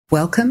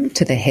Welcome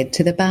to the Head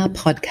to the Bar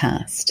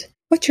podcast.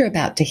 What you're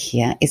about to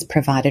hear is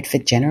provided for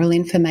general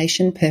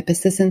information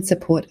purposes and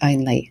support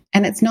only,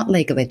 and it's not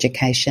legal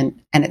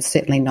education, and it's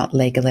certainly not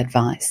legal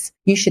advice.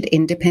 You should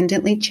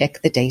independently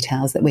check the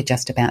details that we're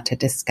just about to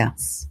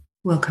discuss.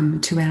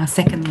 Welcome to our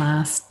second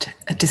last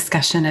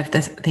discussion of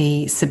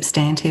the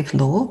substantive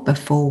law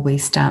before we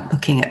start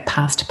looking at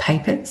past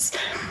papers.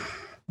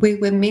 We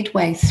were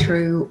midway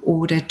through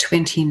Order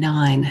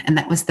 29, and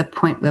that was the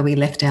point where we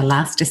left our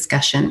last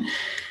discussion.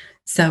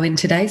 So in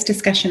today's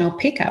discussion, I'll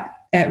pick up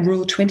at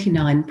Rule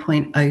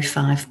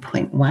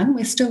 29.05.1.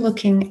 We're still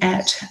looking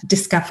at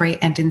discovery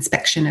and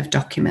inspection of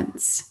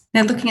documents.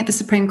 Now, looking at the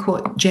Supreme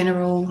Court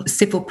General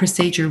Civil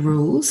Procedure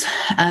Rules,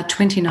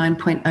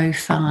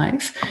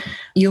 29.05,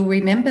 you'll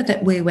remember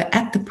that we were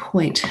at the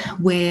point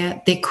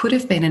where there could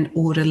have been an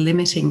order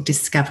limiting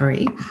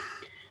discovery,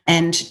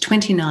 and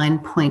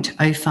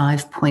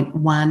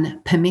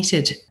 29.05.1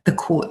 permitted the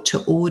court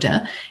to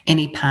order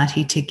any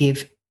party to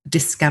give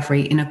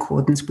discovery in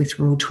accordance with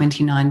Rule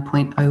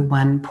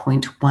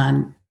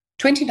 29.01.1.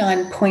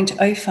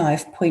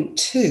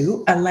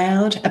 29.05.2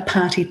 allowed a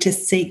party to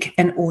seek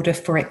an order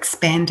for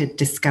expanded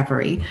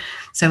discovery.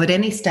 So at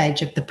any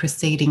stage of the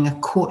proceeding, a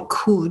court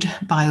could,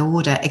 by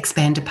order,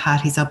 expand a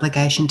party's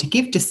obligation to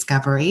give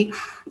discovery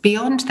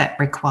beyond that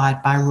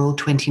required by Rule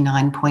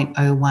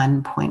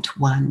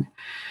 29.01.1.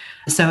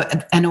 So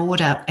an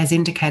order, as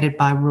indicated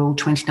by Rule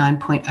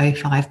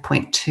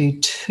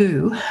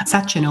 29.05.22,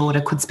 such an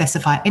order could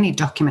specify any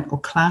document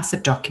or class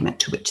of document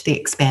to which the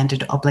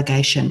expanded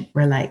obligation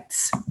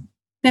relates.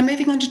 Now,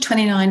 moving on to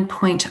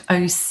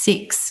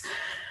 29.06,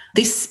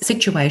 this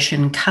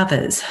situation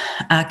covers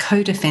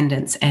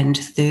co-defendants and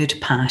third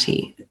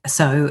party.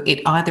 So it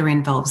either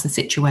involves a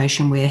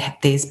situation where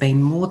there's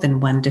been more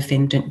than one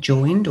defendant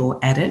joined or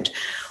added,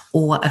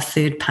 or a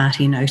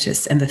third-party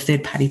notice, and the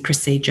third-party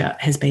procedure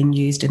has been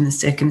used in the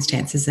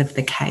circumstances of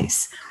the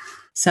case.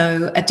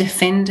 So a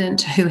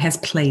defendant who has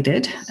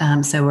pleaded,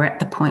 so we're at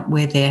the point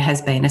where there has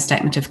been a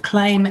statement of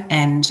claim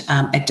and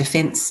a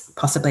defence,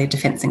 possibly a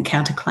defence and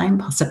counterclaim,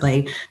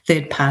 possibly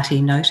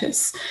third-party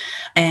notice.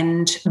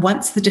 And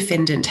once the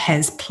defendant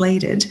has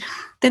pleaded,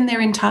 then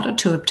they're entitled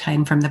to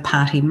obtain from the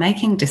party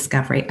making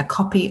discovery a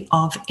copy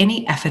of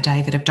any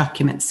affidavit of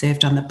documents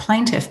served on the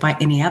plaintiff by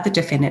any other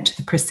defendant to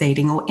the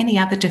proceeding or any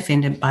other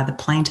defendant by the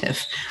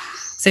plaintiff.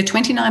 So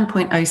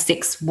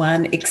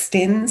 29.061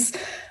 extends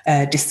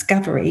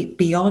discovery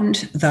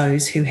beyond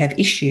those who have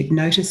issued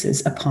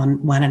notices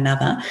upon one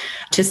another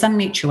to some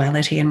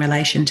mutuality in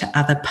relation to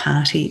other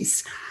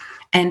parties.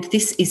 And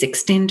this is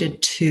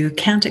extended to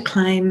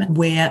counterclaim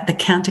where the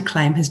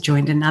counterclaim has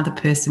joined another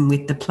person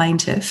with the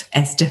plaintiff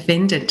as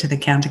defendant to the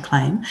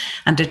counterclaim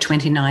under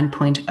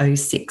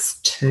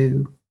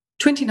 29.062.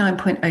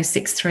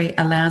 29.063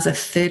 allows a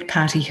third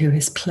party who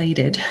has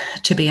pleaded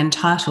to be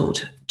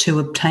entitled to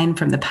obtain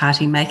from the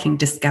party making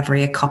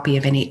discovery a copy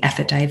of any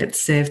affidavit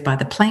served by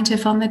the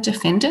plaintiff on the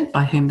defendant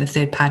by whom the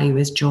third party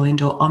was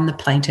joined or on the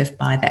plaintiff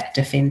by that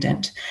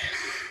defendant.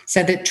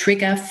 So the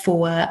trigger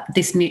for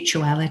this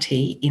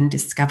mutuality in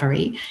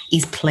discovery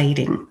is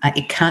pleading.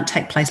 It can't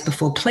take place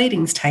before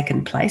pleading's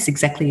taken place,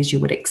 exactly as you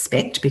would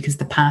expect, because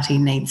the party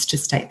needs to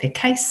state their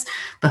case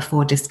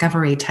before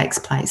discovery takes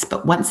place.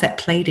 But once that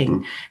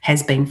pleading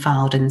has been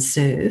filed and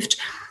served,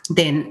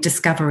 then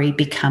discovery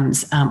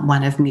becomes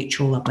one of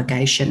mutual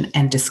obligation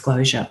and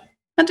disclosure.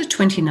 Under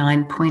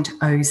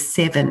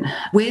 29.07,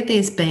 where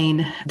there's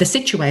been the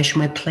situation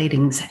where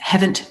pleadings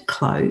haven't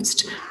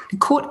closed, the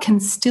court can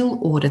still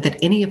order that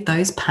any of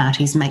those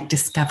parties make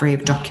discovery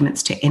of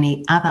documents to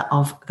any other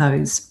of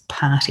those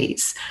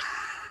parties.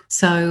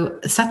 So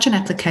such an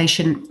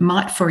application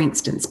might, for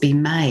instance, be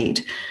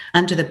made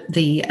under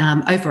the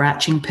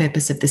overarching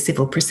purpose of the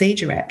Civil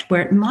Procedure Act,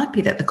 where it might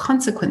be that the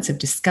consequence of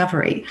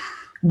discovery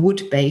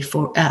would be,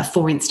 for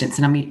instance,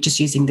 and I'm just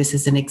using this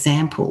as an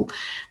example,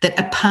 that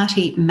a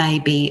party may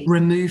be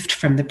removed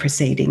from the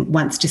proceeding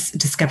once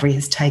discovery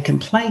has taken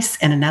place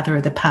and another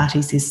of the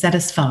parties is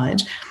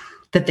satisfied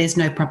that there's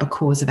no proper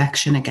cause of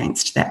action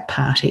against that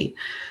party.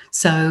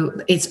 So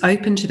it's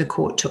open to the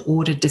court to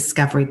order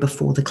discovery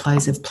before the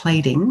close of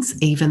pleadings,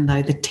 even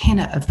though the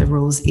tenor of the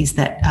rules is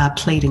that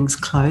pleadings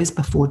close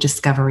before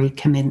discovery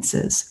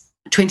commences.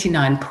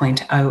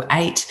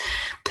 29.08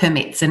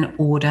 permits an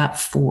order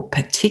for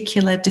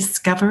particular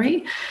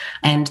discovery,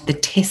 and the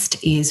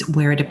test is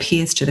where it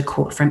appears to the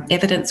court from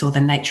evidence or the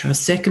nature or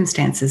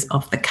circumstances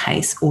of the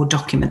case or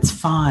documents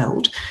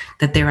filed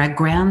that there are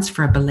grounds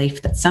for a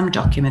belief that some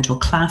document or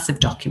class of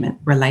document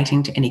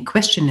relating to any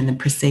question in the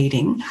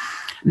proceeding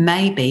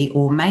may be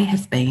or may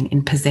have been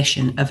in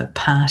possession of a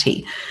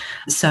party.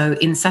 So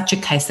in such a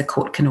case, the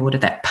court can order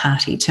that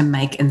party to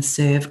make and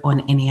serve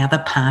on any other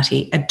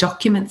party an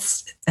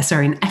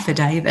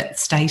affidavit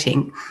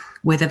stating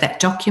whether that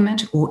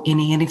document or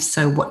any, and if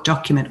so, what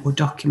document or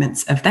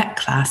documents of that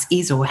class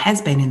is or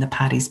has been in the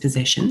party's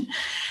possession,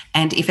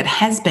 and if it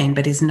has been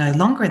but is no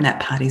longer in that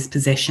party's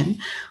possession,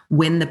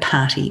 when the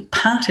party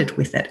parted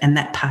with it and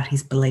that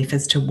party's belief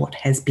as to what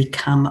has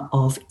become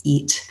of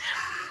it.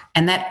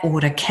 And that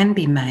order can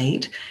be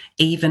made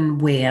even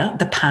where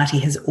the party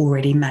has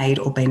already made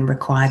or been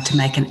required to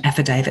make an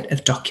affidavit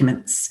of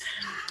documents.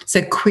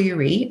 So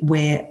query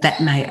where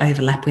that may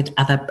overlap with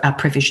other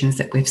provisions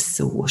that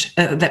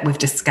we've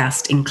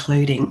discussed,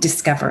 including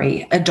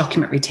discovery,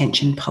 document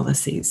retention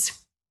policies.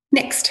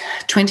 Next,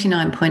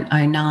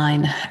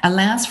 29.09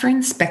 allows for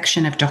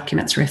inspection of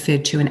documents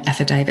referred to in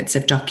affidavits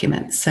of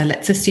documents. So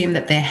let's assume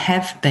that there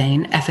have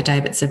been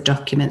affidavits of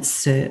documents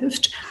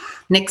served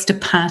next to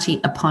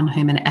party upon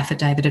whom an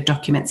affidavit of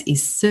documents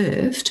is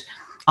served,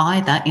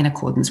 either in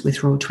accordance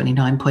with Rule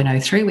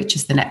 29.03, which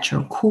is the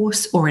natural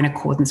course, or in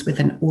accordance with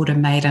an order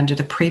made under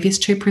the previous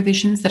two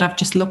provisions that I've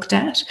just looked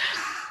at,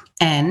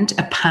 and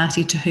a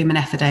party to whom an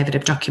affidavit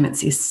of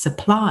documents is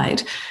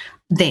supplied,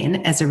 then,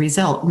 as a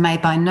result, may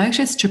by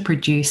notice to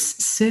produce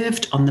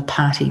served on the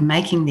party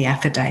making the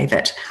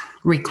affidavit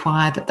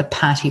require that the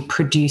party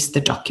produce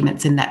the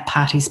documents in that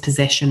party's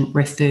possession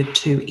referred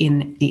to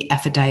in the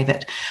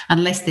affidavit,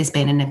 unless there's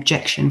been an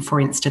objection,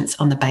 for instance,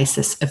 on the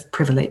basis of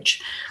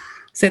privilege.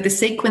 So the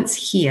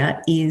sequence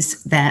here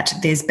is that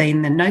there's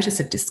been the notice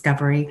of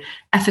discovery,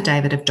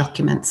 affidavit of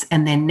documents,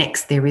 and then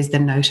next there is the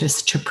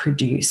notice to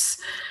produce.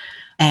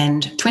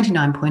 And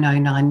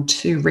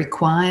 29.092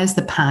 requires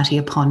the party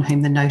upon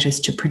whom the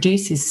notice to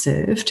produce is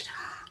served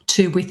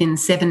to, within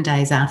 7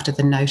 days after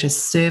the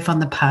notice, serve on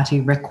the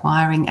party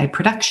requiring a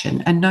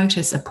production, a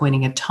notice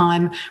appointing a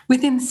time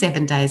within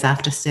 7 days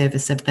after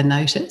service of the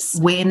notice,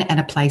 when and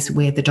a place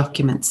where the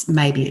documents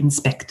may be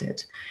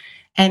inspected.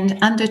 And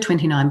under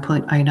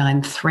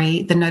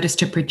 29.093, the notice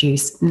to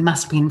produce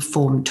must be in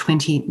Form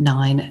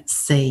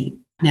 29C.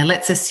 Now,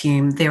 let's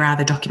assume there are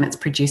the documents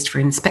produced for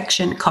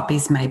inspection.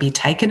 Copies may be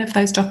taken of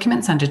those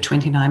documents under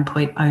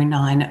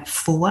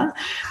 29.094,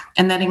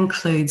 and that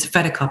includes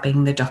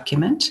photocopying the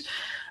document.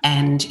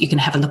 And you can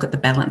have a look at the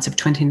balance of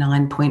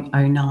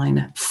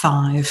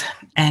 29.095,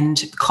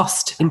 and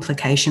cost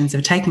implications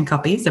of taking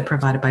copies are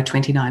provided by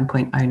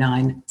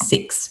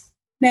 29.096.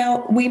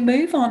 Now, we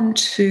move on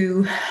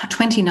to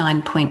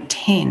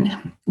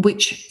 29.10,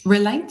 which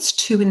relates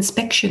to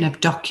inspection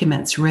of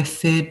documents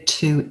referred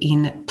to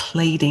in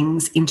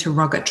pleadings,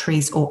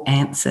 interrogatories, or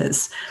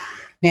answers.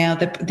 Now,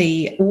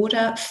 the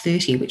Order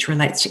 30, which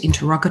relates to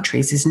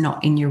interrogatories, is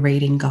not in your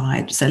reading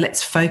guide. So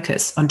let's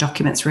focus on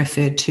documents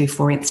referred to,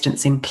 for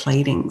instance, in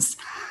pleadings.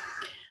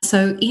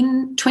 So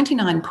in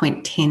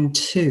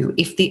 29.10.2,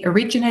 if the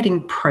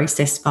originating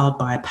process filed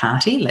by a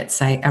party, let's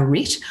say a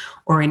writ,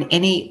 or in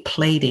any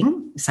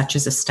pleading, such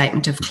as a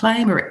statement of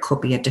claim, or it could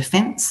be a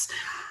defence,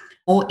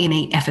 or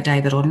any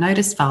affidavit or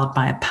notice filed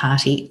by a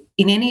party,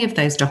 in any of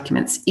those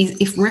documents,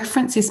 if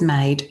reference is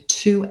made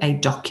to a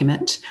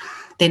document,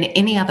 then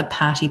any other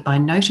party by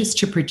notice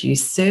to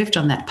produce served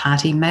on that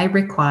party may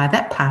require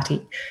that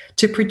party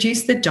to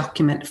produce the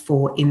document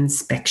for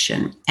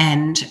inspection.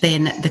 And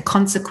then the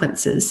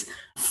consequences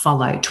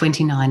follow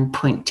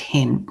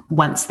 29.10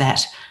 once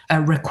that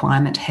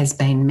requirement has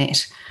been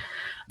met.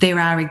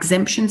 There are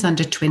exemptions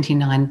under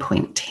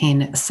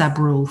 29.10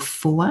 sub-rule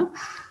 4,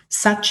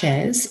 such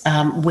as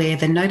where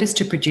the notice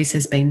to produce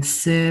has been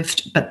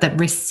served, but the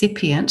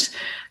recipient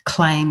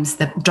claims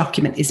the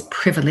document is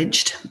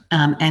privileged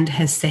and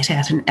has set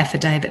out an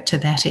affidavit to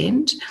that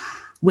end,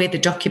 where the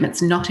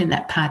document's not in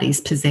that party's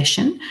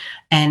possession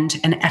and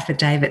an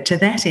affidavit to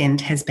that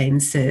end has been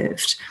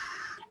served.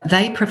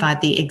 They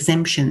provide the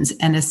exemptions,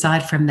 and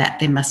aside from that,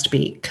 there must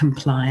be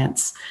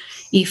compliance.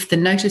 If the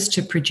notice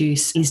to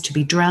produce is to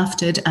be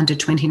drafted under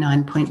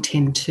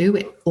 29.10.2,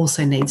 it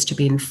also needs to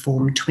be in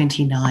Form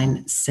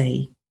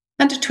 29C.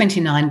 Under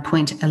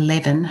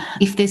 29.11,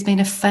 if there's been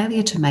a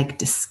failure to make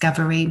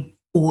discovery,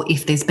 or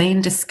if there's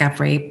been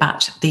discovery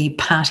but the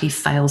party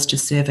fails to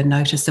serve a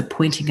notice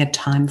appointing a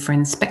time for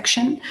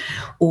inspection,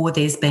 or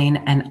there's been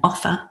an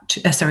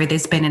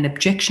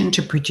objection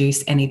to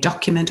produce any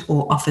document,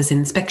 or offers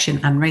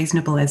inspection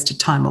unreasonable as to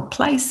time or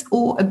place,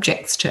 or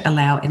objects to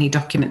allow any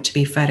document to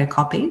be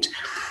photocopied,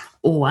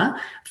 or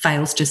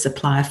fails to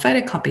supply a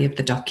photocopy of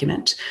the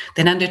document,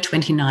 then under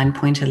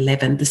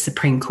 29.11, the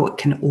Supreme Court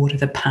can order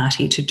the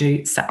party to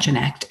do such an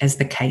act as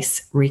the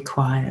case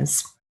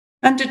requires.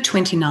 Under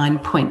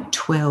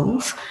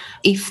 29.12,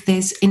 if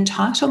there's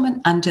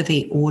entitlement under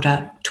the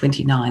Order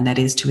 29, that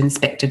is to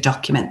inspect a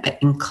document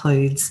that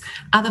includes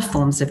other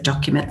forms of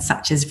documents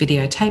such as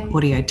videotape,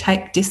 audio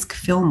tape, disc,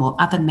 film, or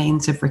other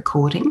means of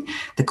recording,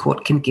 the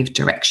court can give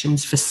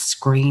directions for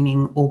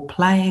screening or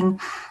playing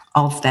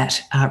of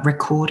that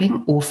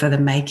recording, or for the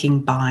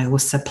making by or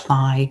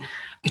supply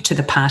to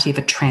the party of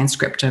a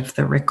transcript of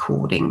the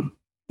recording.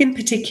 In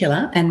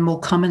particular, and more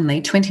commonly,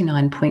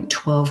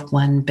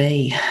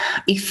 29.12(1)(b),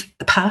 if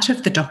part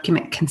of the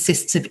document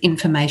consists of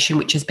information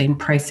which has been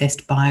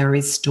processed by or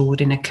is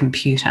stored in a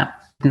computer,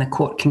 then the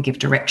court can give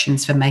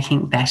directions for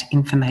making that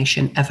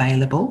information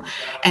available,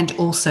 and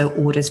also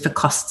orders for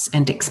costs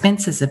and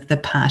expenses of the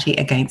party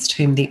against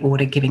whom the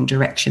order giving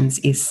directions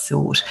is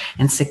sought,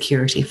 and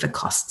security for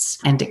costs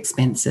and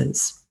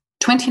expenses.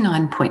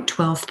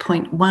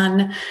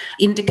 29.12.1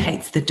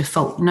 indicates the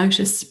default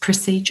notice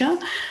procedure.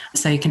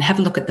 So you can have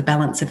a look at the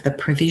balance of the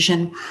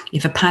provision.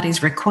 If a party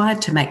is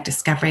required to make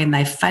discovery and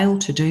they fail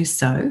to do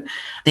so,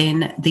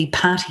 then the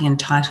party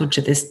entitled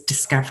to this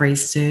discovery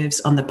serves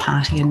on the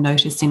party and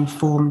notice in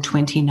Form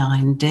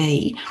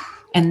 29D.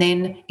 And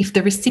then if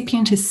the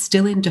recipient is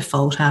still in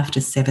default after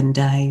 7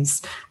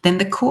 days, then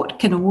the court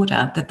can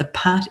order that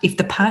if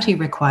the party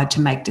required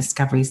to make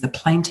discovery is the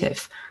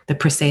plaintiff, the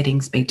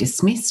proceedings be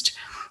dismissed.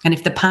 And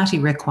if the party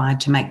required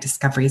to make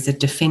discovery is a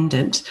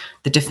defendant,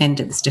 the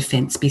defendant's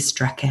defence be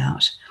struck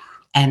out.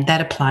 And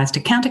that applies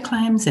to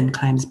counterclaims and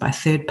claims by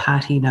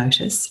third-party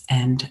notice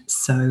and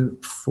so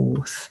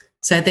forth.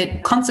 So the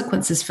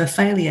consequences for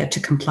failure to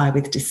comply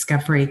with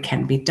discovery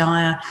can be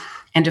dire,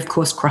 and of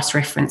course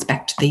cross-reference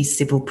back to the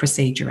Civil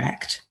Procedure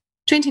Act.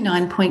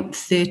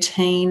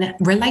 29.13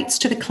 relates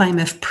to the claim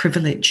of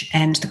privilege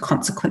and the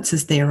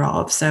consequences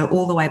thereof. So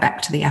all the way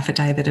back to the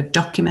affidavit of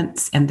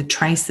documents and the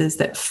traces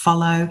that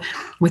follow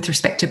with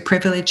respect to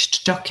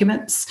privileged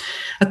documents.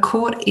 A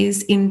court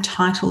is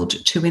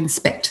entitled to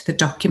inspect the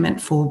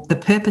document for the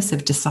purpose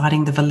of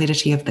deciding the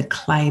validity of the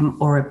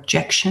claim or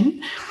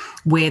objection,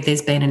 where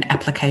there's been an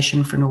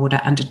application for an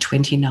order under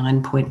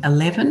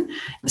 29.11,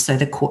 so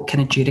the court can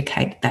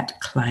adjudicate that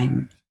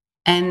claim.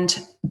 And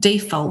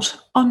default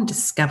on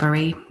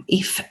discovery,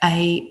 if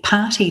a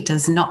party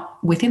does not,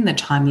 within the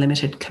time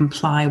limited,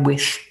 comply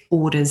with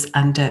orders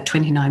under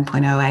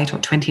 29.08 or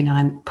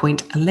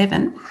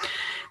 29.11,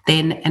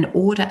 then an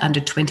order under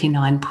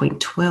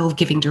 29.12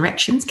 giving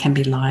directions can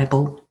be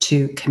liable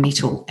to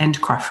committal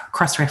and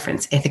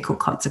cross-reference ethical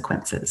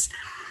consequences.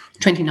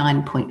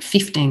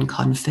 29.15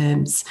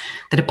 confirms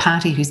that a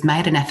party who's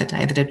made an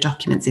affidavit of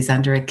documents is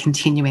under a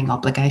continuing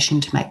obligation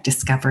to make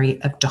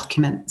discovery of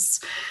documents.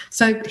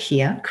 So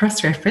here,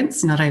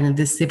 cross-reference not only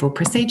the Civil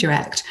Procedure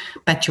Act,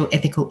 but your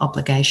ethical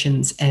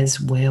obligations as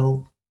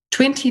well.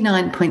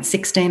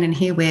 29.16, and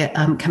here we're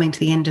coming to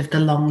the end of the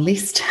long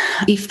list.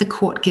 If the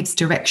court gives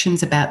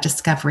directions about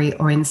discovery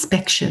or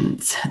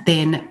inspections,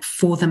 then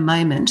for the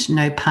moment,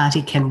 no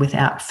party can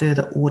without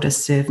further order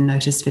serve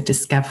notice for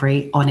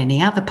discovery on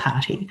any other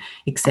party,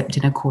 except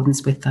in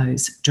accordance with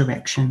those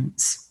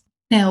directions.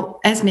 Now,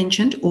 as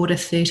mentioned, Order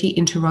 30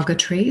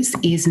 interrogatories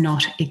is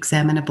not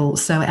examinable.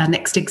 So our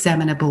next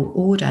examinable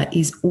order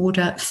is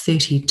Order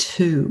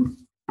 32,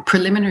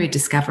 preliminary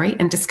discovery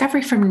and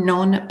discovery from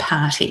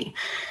non-party.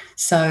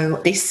 So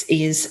this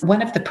is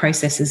one of the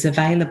processes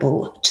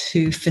available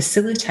to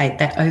facilitate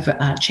that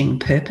overarching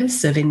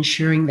purpose of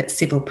ensuring that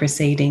civil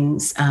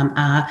proceedings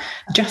are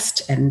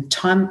just and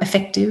time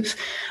effective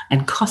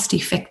and cost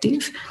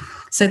effective.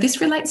 So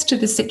this relates to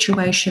the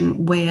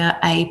situation where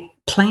a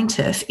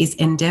plaintiff is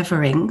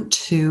endeavouring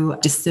to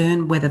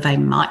discern whether they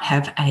might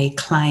have a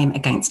claim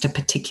against a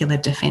particular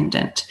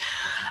defendant.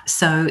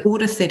 So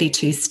Order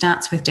 32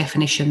 starts with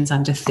definitions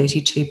under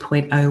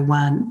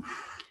 32.01.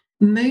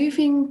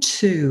 Moving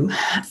to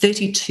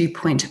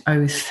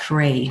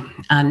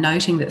 32.03,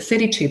 noting that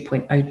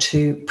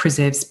 32.02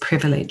 preserves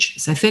privilege.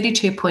 So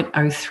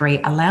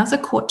 32.03 allows a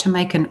court to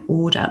make an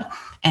order,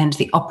 and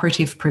the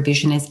operative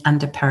provision is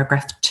under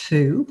paragraph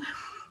 2,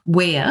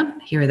 where,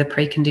 here are the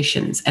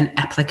preconditions, an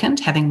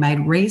applicant, having made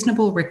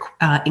reasonable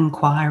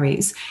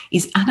inquiries,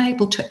 is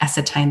unable to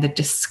ascertain the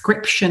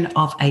description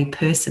of a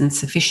person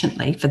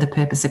sufficiently for the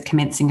purpose of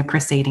commencing a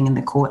proceeding in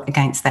the court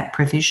against that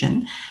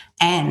provision,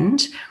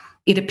 and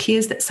it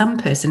appears that some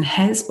person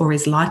has or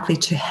is likely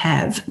to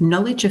have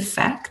knowledge of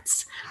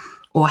facts,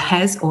 or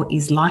has or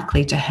is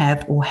likely to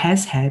have or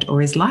has had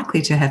or is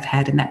likely to have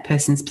had in that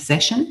person's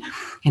possession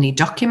any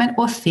document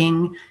or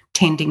thing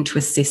tending to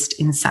assist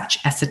in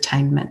such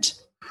ascertainment.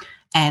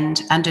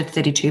 And under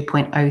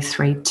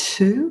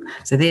 32.032,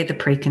 so they're the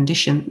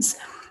preconditions,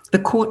 the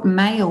court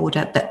may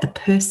order that the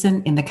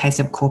person, in the case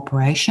of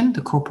corporation,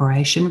 the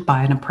corporation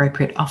by an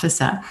appropriate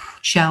officer,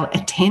 shall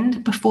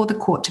attend before the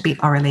court to be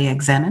orally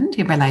examined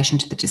in relation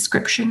to the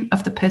description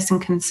of the person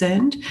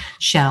concerned,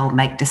 shall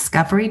make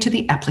discovery to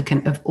the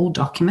applicant of all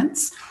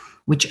documents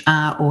which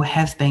are or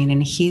have been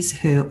in his,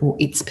 her, or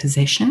its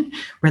possession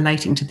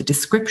relating to the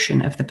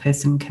description of the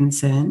person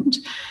concerned.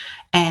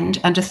 And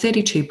under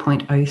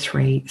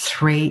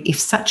 32.033, if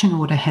such an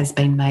order has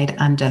been made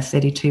under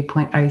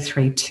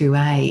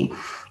 32.032A,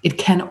 it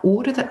can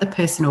order that the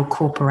person or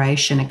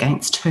corporation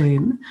against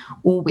whom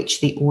or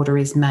which the order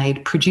is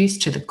made produce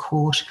to the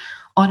court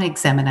on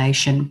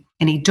examination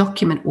any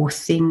document or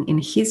thing in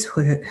his,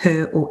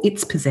 her, or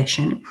its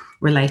possession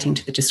relating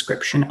to the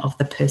description of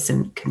the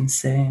person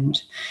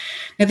concerned.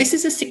 Now, this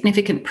is a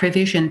significant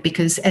provision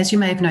because, as you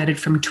may have noted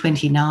from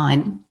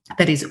 29,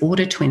 that is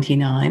Order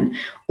 29,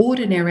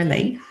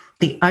 ordinarily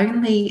the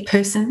only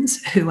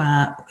persons who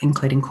are,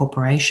 including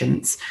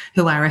corporations,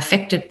 who are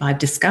affected by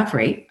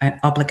discovery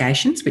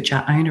obligations, which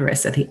are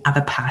onerous, are the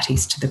other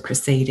parties to the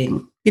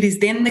proceeding. It is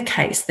then the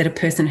case that a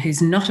person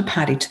who's not a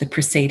party to the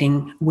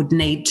proceeding would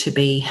need to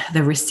be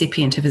the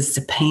recipient of a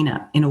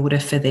subpoena in order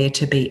for there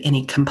to be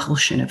any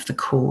compulsion of the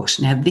court.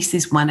 Now, this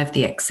is one of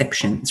the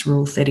exceptions,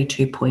 Rule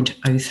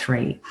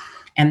 32.03.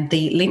 And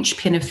the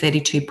linchpin of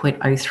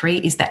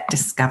 32.03 is that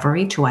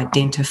discovery to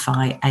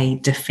identify a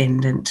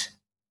defendant.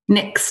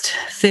 Next,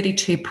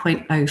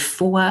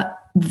 32.04,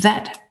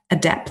 that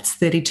adapts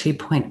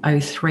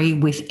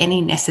 32.03 with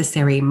any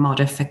necessary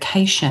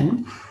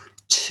modification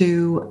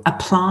to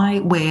apply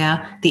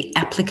where the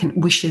applicant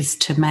wishes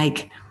to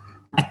make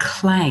a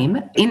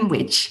claim in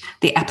which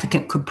the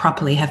applicant could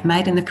properly have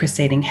made in the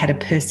proceeding had a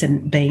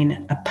person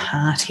been a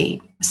party.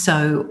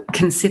 So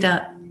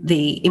consider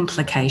the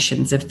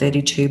implications of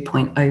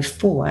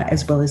 32.04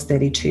 as well as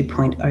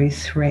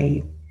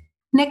 32.03.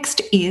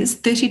 Next is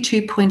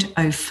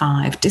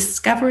 32.05,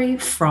 discovery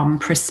from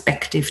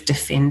prospective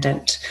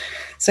defendant.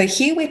 So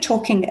here we're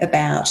talking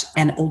about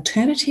an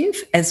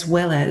alternative as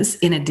well as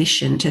in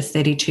addition to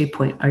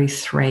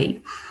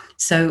 32.03.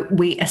 So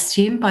we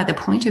assume by the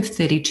point of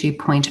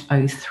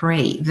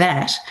 32.03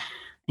 that,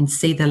 and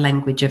see the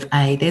language of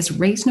A, there's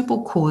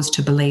reasonable cause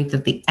to believe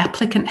that the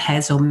applicant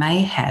has or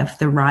may have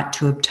the right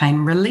to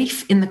obtain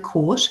relief in the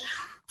court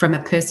from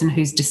a person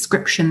whose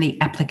description the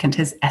applicant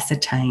has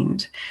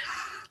ascertained.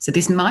 So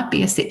this might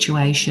be a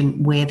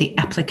situation where the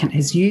applicant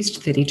has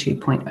used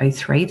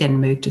 32.03,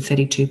 then moved to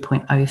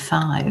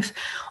 32.05,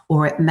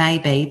 or it may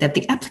be that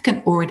the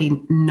applicant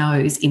already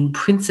knows in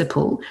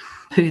principle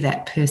who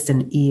that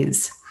person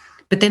is.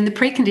 But then the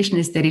precondition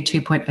is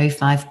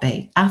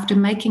 32.05b. After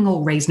making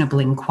all reasonable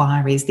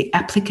inquiries, the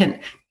applicant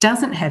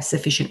doesn't have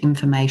sufficient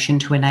information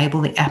to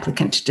enable the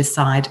applicant to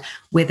decide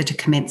whether to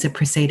commence a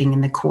proceeding in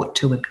the court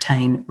to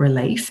obtain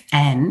relief,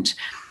 and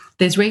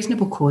there's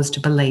reasonable cause to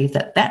believe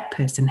that that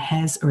person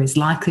has or is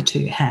likely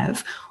to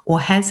have or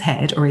has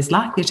had or is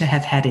likely to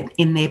have had it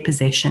in their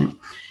possession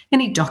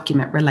any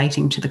document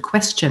relating to the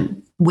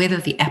question whether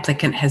the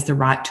applicant has the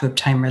right to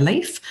obtain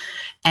relief,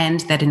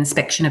 and that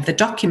inspection of the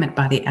document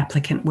by the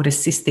applicant would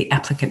assist the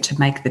applicant to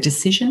make the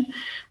decision.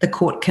 The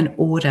court can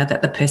order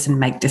that the person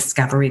make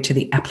discovery to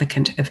the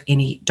applicant of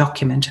any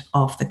document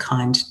of the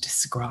kind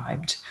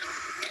described.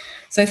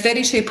 So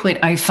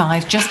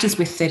 32.05, just as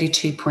with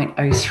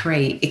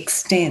 32.03,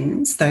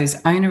 extends those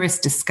onerous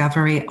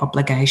discovery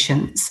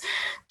obligations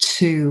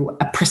to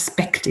a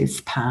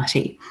prospective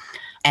party.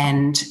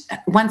 And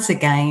once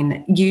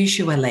again,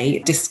 usually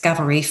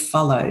discovery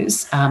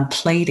follows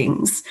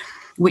pleadings,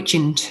 which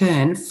in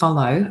turn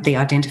follow the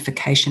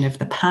identification of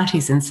the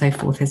parties and so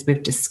forth, as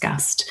we've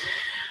discussed.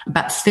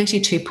 But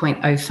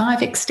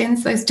 32.05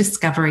 extends those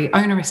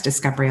onerous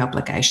discovery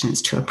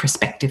obligations to a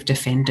prospective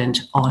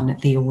defendant on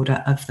the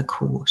order of the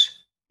court.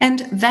 And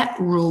that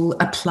rule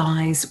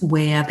applies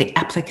where the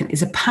applicant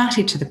is a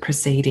party to the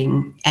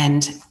proceeding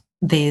and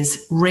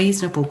there's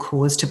reasonable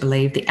cause to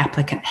believe the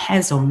applicant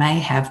has or may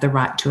have the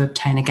right to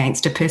obtain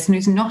against a person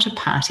who's not a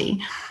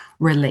party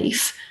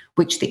relief,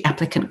 which the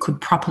applicant could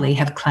properly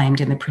have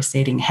claimed in the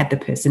proceeding had the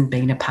person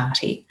been a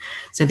party.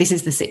 So this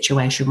is the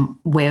situation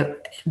where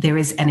there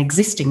is an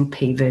existing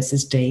P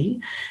versus D,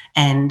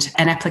 and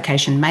an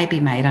application may be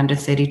made under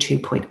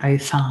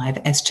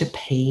 32.05 as to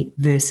P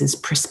versus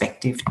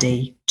prospective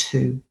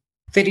D2.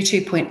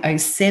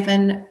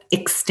 32.07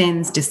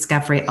 extends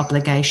discovery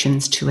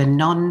obligations to a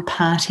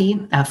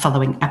non-party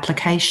following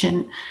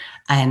application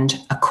and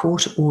a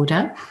court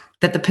order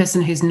that the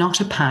person who's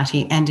not a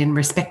party and in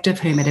respect of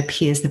whom it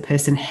appears the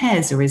person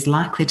has or is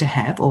likely to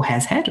have or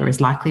has had or is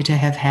likely to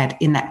have had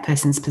in that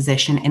person's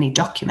possession any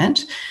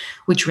document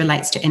which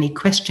relates to any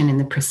question in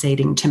the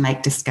proceeding to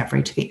make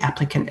discovery to the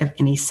applicant of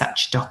any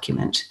such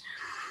document.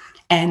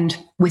 And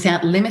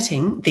without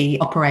limiting the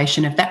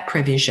operation of that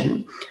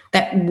provision,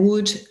 that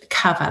would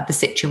cover the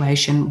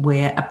situation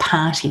where a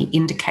party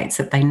indicates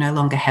that they no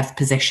longer have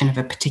possession of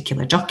a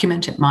particular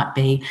document. It might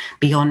be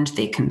beyond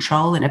their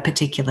control in a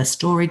particular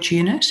storage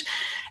unit.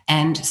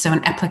 And so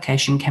an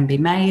application can be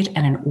made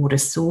and an order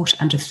sought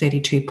under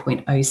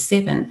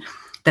 32.07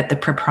 that the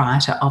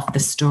proprietor of the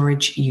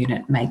storage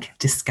unit make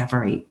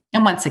discovery.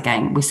 And once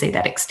again, we see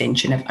that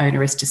extension of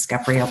onerous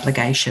discovery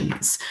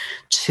obligations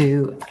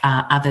to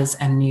others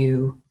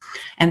anew.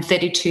 And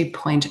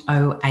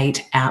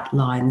 32.08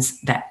 outlines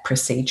that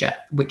procedure,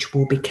 which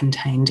will be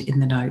contained in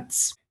the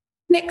notes.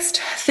 Next,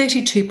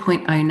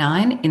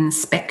 32.09,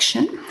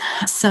 inspection.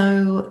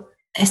 So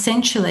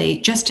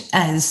essentially, just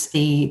as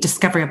the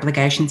discovery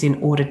obligations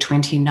in Order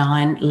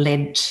 29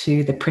 led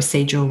to the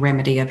procedural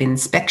remedy of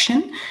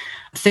inspection,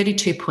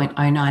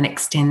 32.09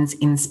 extends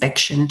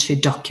inspection to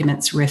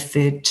documents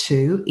referred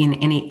to in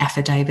any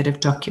affidavit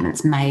of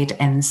documents made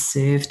and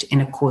served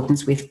in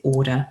accordance with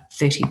Order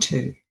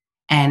 32.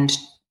 And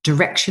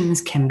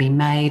directions can be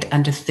made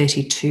under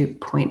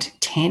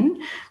 32.10,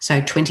 so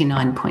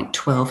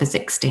 29.12 is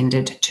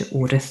extended to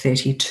Order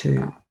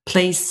 32.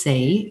 Please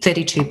see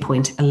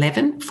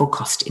 32.11 for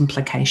cost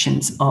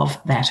implications of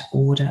that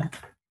order.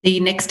 The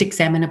next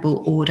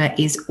examinable order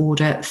is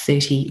Order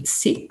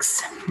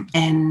 36,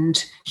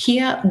 and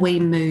here we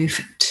move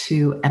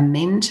to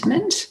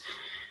amendment,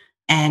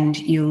 and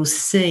you'll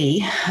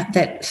see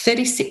that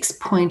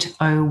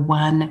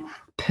 36.01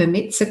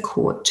 permits a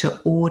court to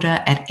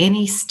order at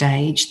any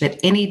stage that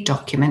any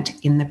document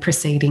in the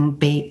proceeding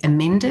be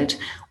amended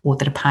or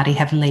that a party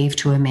have leave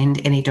to amend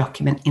any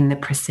document in the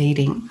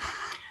proceeding.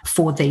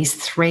 for these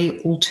three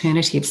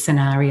alternative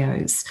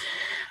scenarios.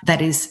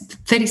 That is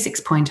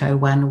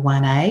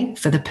 36.011A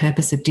for the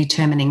purpose of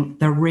determining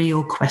the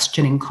real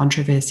question in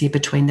controversy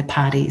between the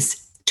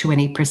parties to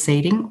any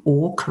proceeding,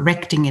 or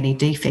correcting any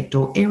defect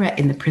or error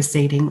in the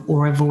proceeding,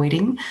 or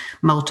avoiding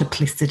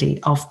multiplicity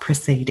of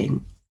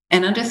proceeding.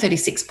 And under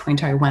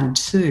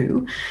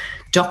 36.012,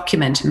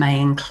 document may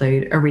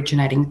include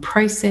originating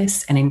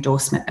process and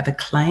endorsement of a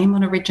claim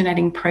on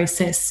originating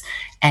process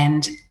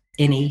and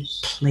any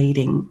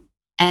pleading.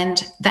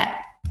 And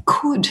that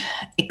could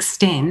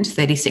extend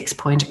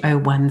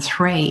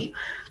 36.013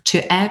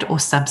 to add or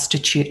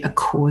substitute a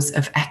cause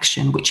of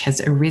action which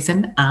has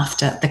arisen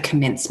after the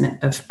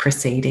commencement of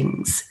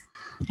proceedings,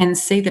 and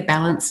see the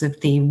balance of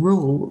the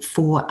rule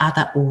for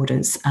other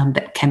orders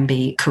that can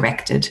be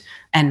corrected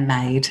and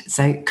made.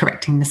 So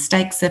correcting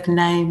mistakes of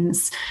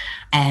names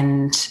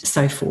and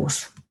so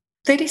forth.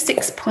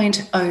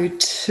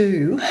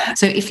 36.02.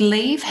 So if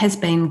leave has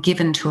been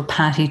given to a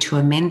party to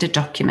amend a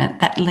document,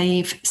 that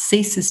leave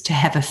ceases to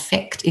have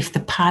effect if the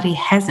party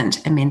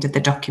hasn't amended the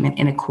document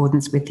in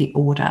accordance with the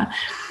order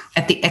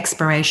at the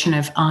expiration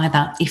of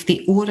either, if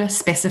the order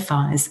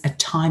specifies a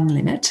time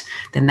limit,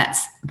 then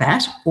that's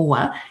that,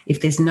 or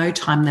if there's no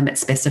time limit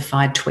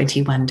specified,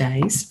 21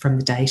 days from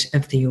the date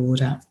of the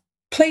order.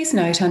 Please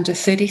note under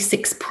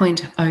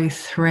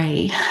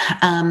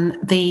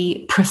 36.03,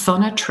 the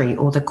prothonotary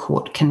or the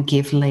court can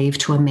give leave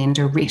to amend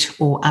a writ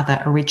or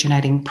other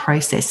originating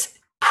process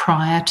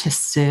prior to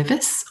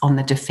service on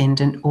the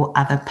defendant or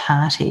other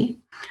party,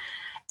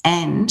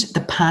 and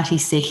the party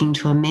seeking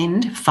to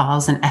amend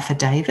files an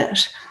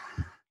affidavit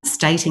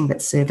stating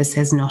that service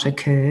has not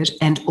occurred,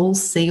 and all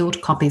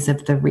sealed copies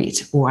of the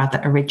writ or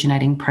other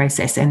originating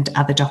process and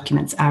other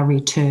documents are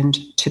returned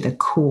to the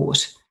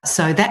court.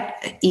 So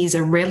that is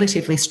a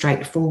relatively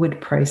straightforward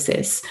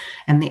process,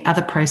 and the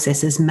other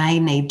processes may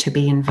need to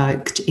be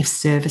invoked if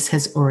service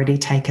has already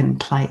taken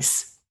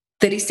place.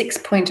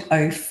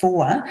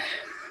 36.04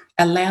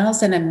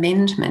 allows an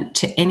amendment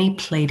to any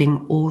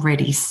pleading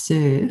already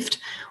served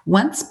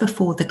once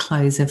before the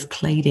close of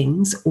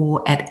pleadings,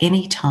 or at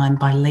any time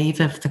by leave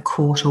of the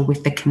court or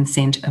with the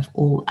consent of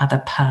all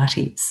other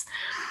parties.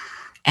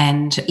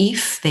 And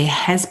if there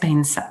has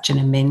been such an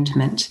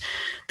amendment,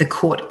 the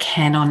court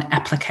can, on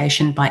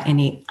application by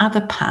any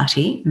other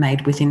party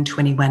made within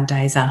 21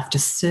 days after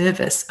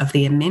service of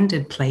the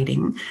amended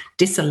pleading,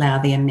 disallow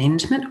the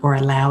amendment or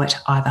allow it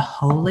either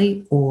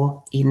wholly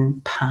or in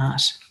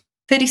part.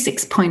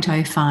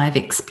 36.05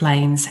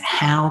 explains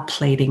how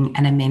pleading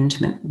an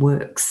amendment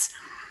works.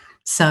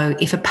 So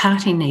if a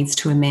party needs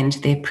to amend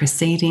their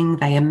proceeding,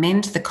 they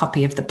amend the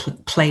copy of the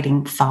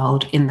pleading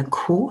filed in the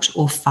court,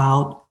 or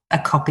file a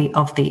copy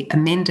of the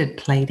amended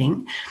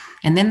pleading,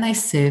 and then they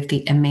serve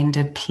the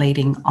amended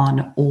pleading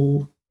on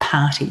all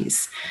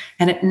parties.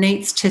 And it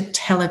needs to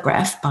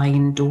telegraph by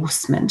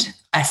endorsement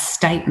a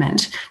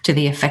statement to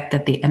the effect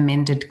that the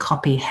amended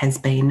copy has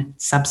been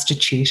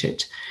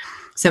substituted.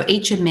 So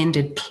each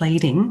amended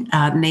pleading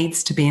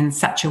needs to be in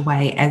such a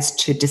way as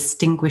to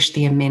distinguish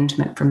the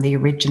amendment from the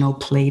original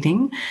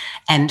pleading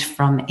and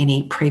from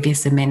any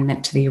previous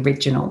amendment to the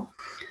original,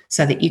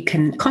 so that you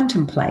can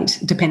contemplate,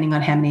 depending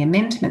on how many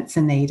amendments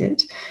are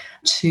needed,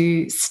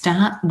 to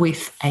start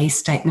with a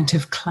statement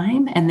of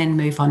claim and then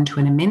move on to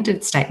an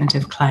amended statement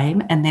of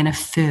claim and then a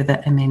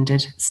further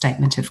amended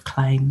statement of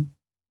claim.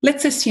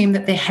 Let's assume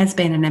that there has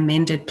been an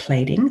amended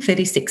pleading.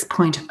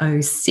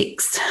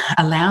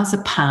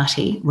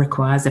 36.06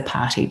 requires a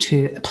party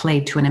to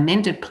plead to an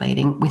amended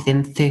pleading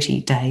within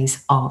 30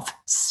 days of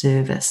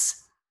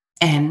service.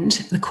 And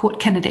the court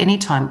can at any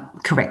time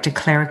correct a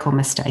clerical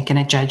mistake in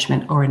a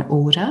judgment or an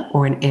order,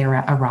 or an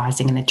error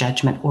arising in a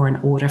judgment or an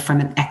order from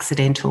an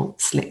accidental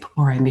slip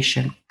or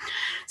omission.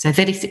 So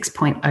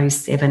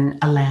 36.07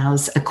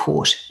 allows a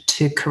court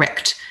to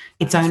correct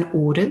its own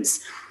orders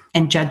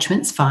and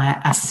judgments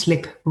via a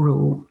slip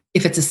rule.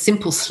 If it's a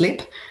simple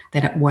slip,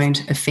 then it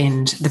won't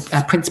offend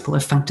the principle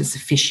of functus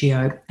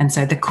officio, and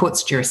so the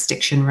court's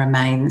jurisdiction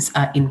remains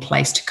in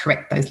place to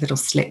correct those little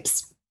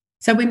slips.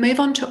 So we move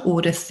on to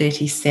Order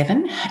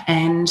 37,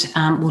 and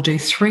we'll do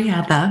three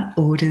other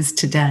orders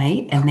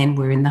today, and then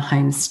we're in the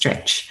home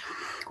stretch.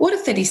 Order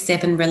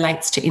 37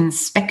 relates to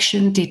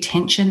inspection,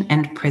 detention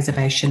and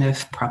preservation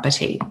of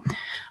property.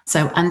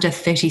 So under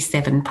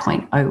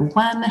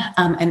 37.01,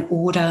 an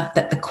order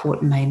that the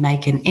court may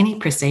make in any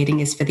proceeding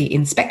is for the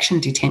inspection,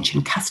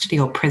 detention, custody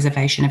or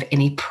preservation of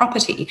any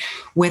property,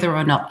 whether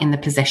or not in the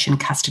possession,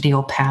 custody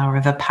or power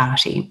of a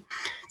party.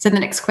 So the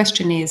next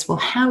question is, well,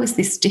 how is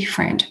this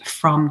different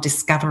from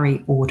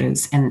discovery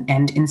orders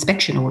and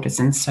inspection orders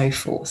and so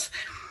forth?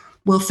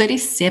 Well,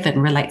 37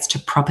 relates to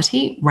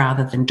property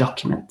rather than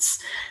documents.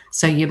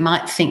 So you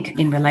might think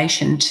in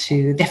relation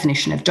to the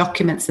definition of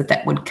documents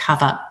that would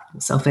cover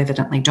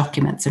self-evidently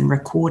documents and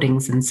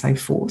recordings and so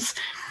forth.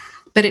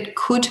 But it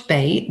could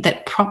be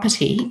that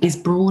property is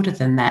broader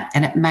than that,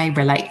 and it may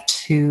relate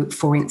to,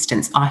 for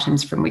instance,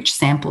 items from which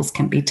samples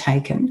can be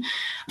taken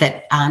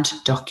that aren't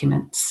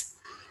documents.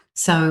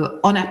 So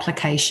on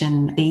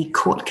application, the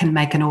court can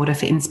make an order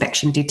for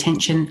inspection,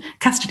 detention,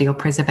 custody or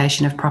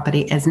preservation of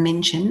property as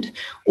mentioned,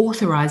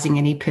 authorising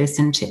any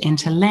person to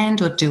enter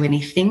land or do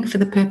anything for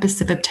the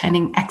purpose of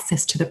obtaining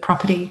access to the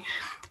property,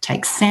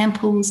 take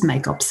samples,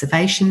 make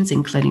observations,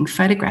 including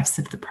photographs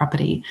of the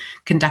property,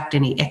 conduct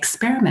any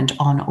experiment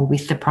on or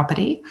with the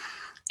property,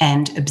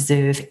 and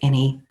observe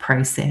any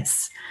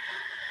process.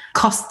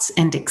 Costs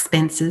and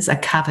expenses are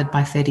covered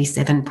by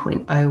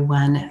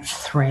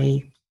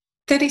 37.013.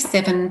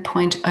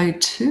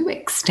 37.02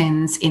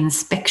 extends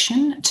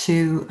inspection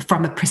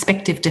from a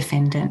prospective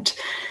defendant.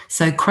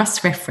 So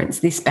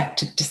cross-reference this back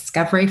to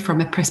discovery from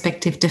a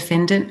prospective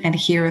defendant. And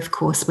here, of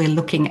course, we're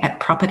looking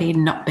at property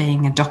not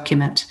being a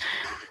document.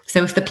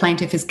 So if the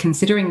plaintiff is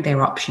considering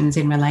their options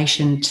in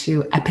relation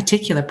to a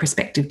particular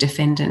prospective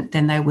defendant,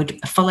 then they would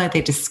follow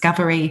their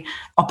discovery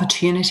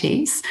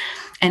opportunities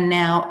and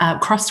now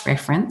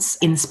cross-reference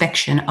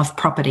inspection of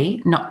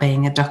property not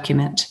being a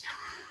document.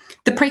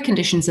 The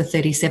preconditions are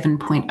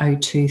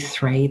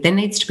 37.023. There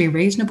needs to be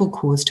reasonable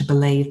cause to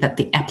believe that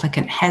the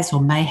applicant has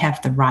or may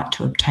have the right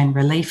to obtain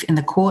relief in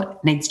the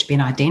court, needs to be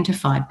an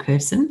identified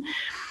person.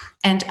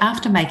 And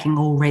after making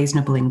all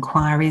reasonable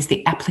inquiries,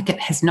 the applicant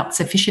has not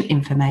sufficient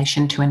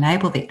information to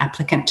enable the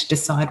applicant to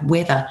decide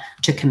whether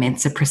to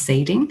commence a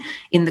proceeding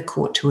in the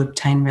court to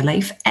obtain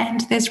relief,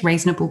 and there's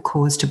reasonable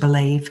cause to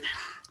believe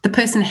the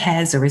person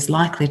has or is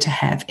likely to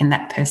have in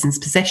that person's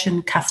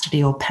possession,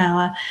 custody or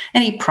power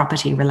any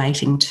property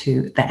relating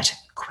to that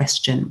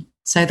question.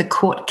 So the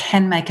court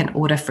can make an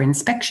order for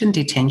inspection,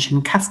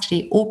 detention,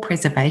 custody or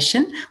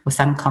preservation or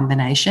some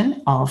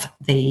combination of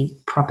the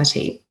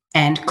property.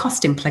 And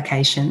cost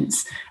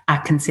implications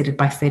are considered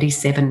by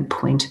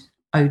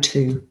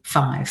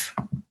 37.025.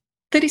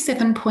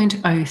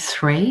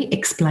 37.03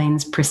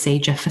 explains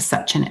procedure for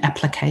such an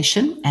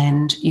application,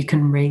 and you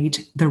can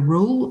read the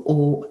rule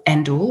or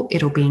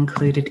it'll be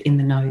included in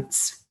the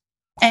notes.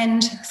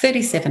 And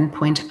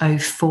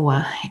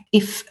 37.04,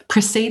 if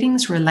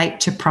proceedings relate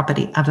to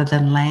property other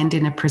than land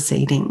in a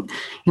proceeding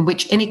in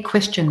which any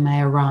question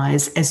may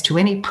arise as to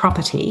any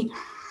property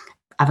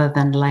other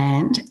than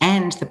land,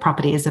 and the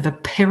property is of a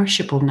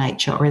perishable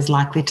nature or is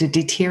likely to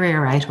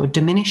deteriorate or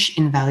diminish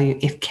in value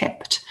if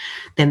kept,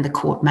 then the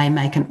court may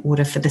make an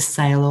order for the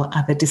sale or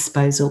other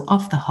disposal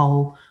of the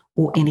whole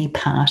or any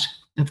part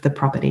of the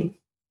property.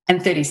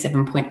 And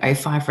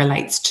 37.05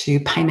 relates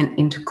to payment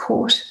into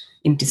court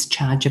in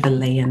discharge of a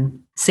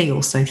lien. See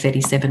also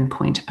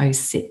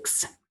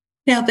 37.06.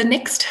 Now, the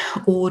next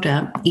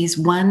order is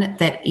one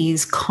that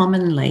is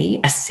commonly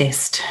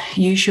assessed.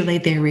 Usually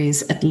there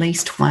is at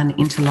least one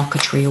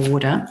interlocutory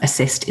order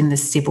assessed in the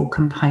civil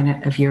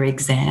component of your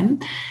exam.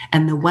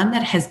 And the one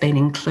that has been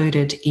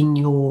included in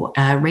your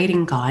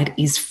reading guide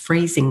is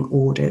freezing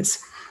orders.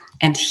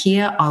 And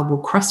here I will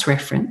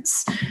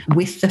cross-reference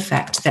with the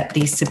fact that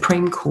the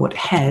Supreme Court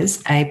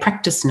has a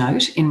practice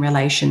note in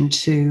relation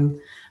to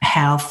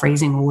how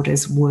freezing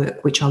orders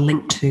work, which I'll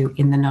link to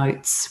in the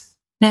notes.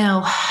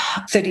 Now,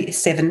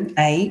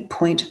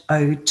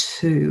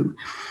 37A.02.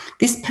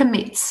 This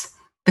permits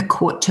the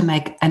court to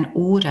make an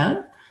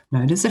order,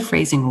 known as a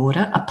freezing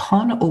order,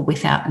 upon or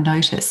without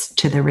notice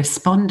to the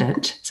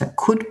respondent, so it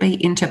could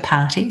be inter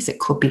partes, it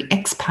could be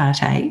ex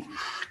parte,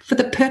 for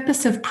the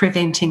purpose of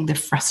preventing the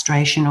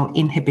frustration or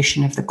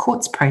inhibition of the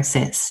court's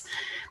process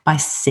by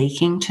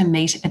seeking to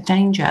meet a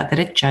danger that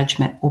a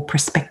judgment or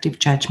prospective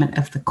judgment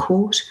of the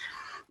court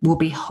will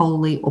be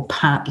wholly or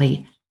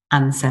partly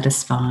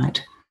unsatisfied.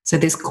 So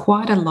there's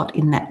quite a lot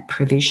in that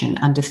provision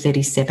under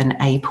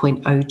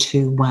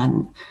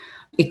 37A.021.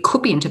 It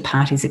could be inter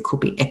partes, it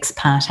could be ex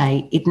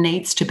parte. It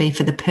needs to be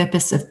for the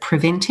purpose of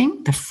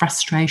preventing the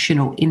frustration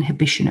or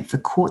inhibition of the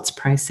court's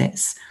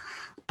process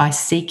by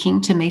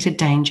seeking to meet a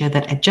danger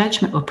that a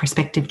judgment or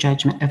prospective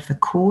judgment of the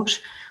court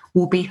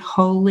will be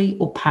wholly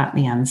or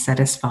partly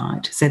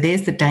unsatisfied. So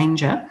there's the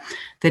danger.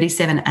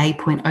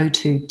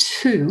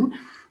 37A.022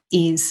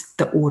 is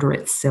the order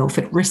itself.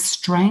 It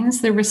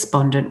restrains the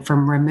respondent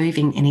from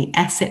removing any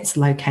assets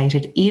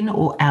located in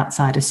or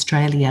outside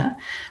Australia,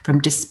 from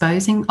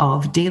disposing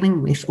of,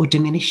 dealing with, or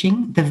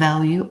diminishing the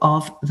value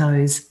of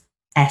those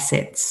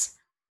assets.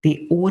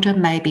 The order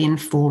may be in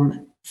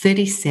form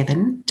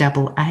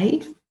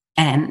 37AA,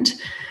 and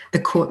the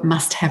court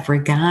must have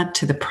regard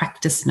to the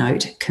practice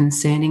note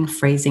concerning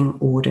freezing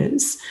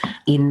orders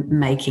in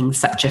making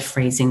such a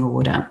freezing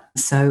order.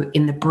 So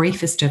in the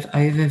briefest of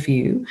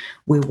overview,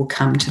 we will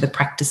come to the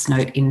practice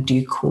note in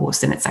due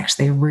course, and it's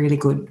actually a really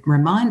good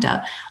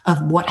reminder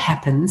of what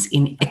happens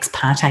in ex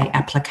parte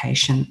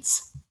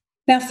applications.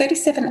 Now,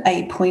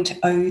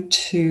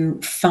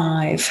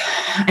 37A.025,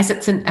 as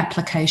it's an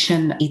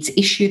application, it's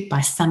issued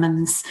by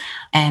summons,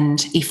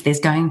 and if there's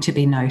going to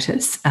be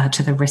notice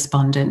to the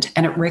respondent,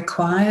 and it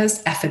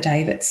requires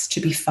affidavits to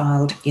be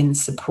filed in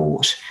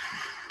support,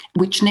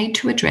 which need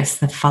to address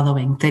the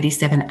following.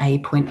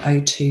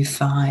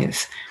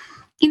 37A.025.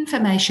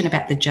 Information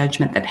about the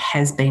judgment that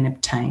has been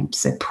obtained.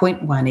 So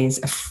point one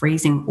is a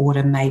freezing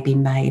order may be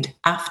made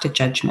after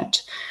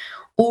judgment,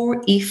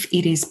 or if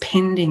it is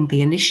pending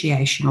the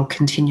initiation or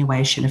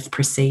continuation of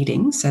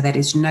proceedings, so that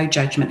is no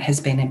judgment has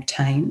been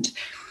obtained,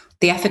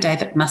 the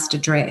affidavit must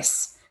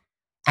address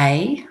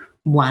A,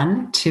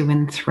 1, 2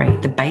 and 3,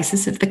 the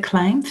basis of the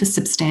claim for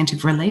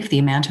substantive relief, the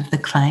amount of the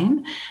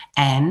claim,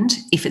 and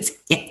if it's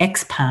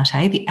ex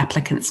parte, the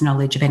applicant's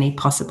knowledge of any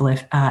possible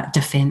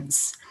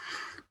defence.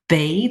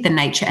 B, the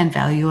nature and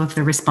value of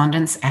the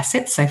respondent's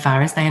assets so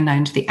far as they are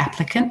known to the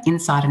applicant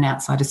inside and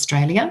outside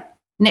Australia.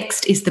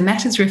 Next is the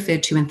matters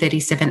referred to in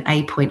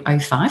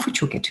 37A.05,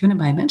 which we'll get to in a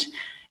moment.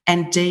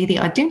 And D, the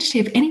identity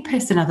of any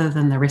person other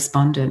than the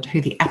respondent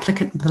who the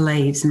applicant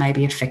believes may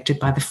be affected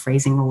by the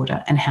freezing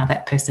order and how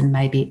that person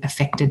may be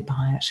affected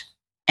by it.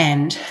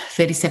 And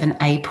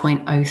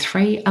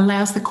 37A.03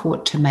 allows the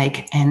court to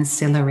make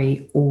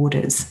ancillary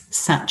orders,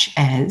 such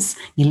as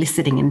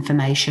eliciting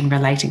information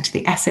relating to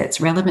the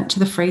assets relevant to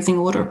the freezing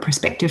order or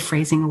prospective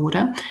freezing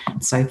order,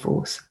 and so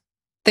forth.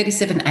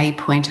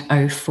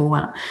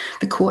 37A.04,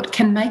 the court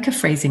can make a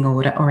freezing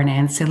order or an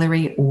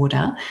ancillary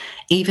order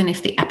even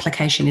if the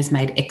application is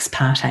made ex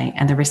parte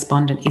and the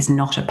respondent is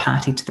not a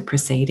party to the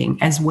proceeding,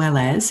 as well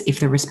as if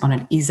the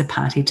respondent is a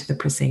party to the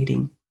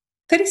proceeding.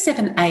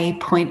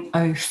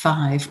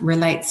 37A.05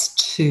 relates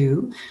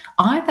to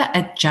either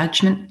a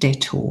judgment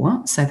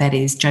debtor, so that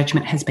is,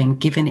 judgment has been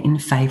given in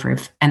favour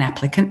of an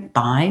applicant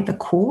by the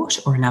court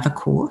or another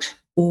court,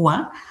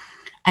 or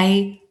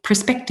a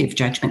prospective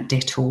judgment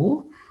debtor,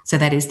 so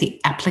that is, the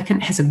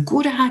applicant has a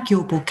good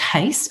arguable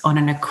case on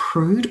an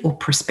accrued or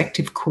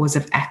prospective cause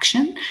of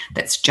action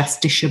that's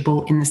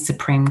justiciable in the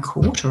Supreme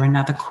Court or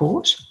another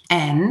court,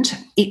 and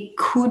it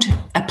could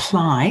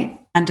apply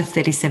under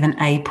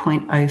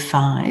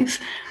 37A.05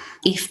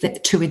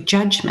 to a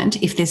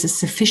judgment if there's a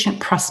sufficient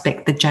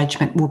prospect the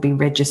judgment will be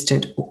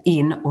registered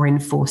in or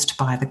enforced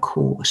by the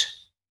court.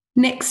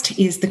 Next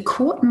is the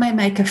court may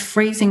make a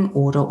freezing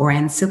order or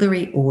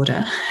ancillary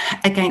order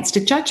against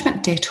a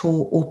judgment debtor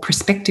or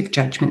prospective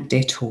judgment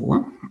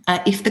debtor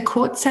if the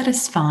court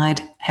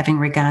satisfied, having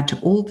regard to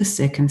all the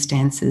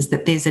circumstances,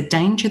 that there's a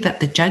danger that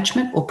the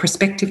judgment or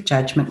prospective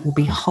judgment will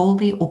be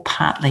wholly or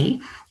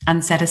partly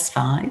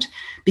unsatisfied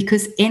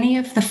because any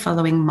of the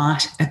following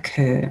might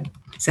occur.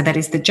 So that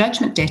is, the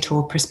judgment debtor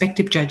or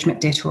prospective judgment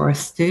debtor or a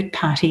third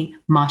party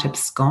might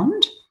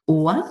abscond,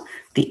 or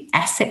the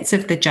assets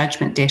of the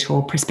judgment debtor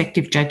or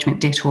prospective judgment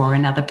debtor or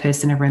another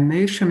person are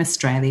removed from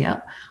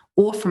Australia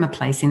or from a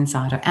place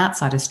inside or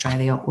outside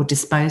Australia or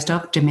disposed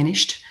of,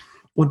 diminished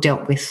or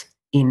dealt with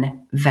in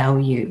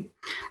value.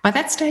 By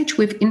that stage,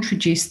 we've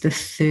introduced the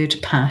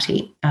third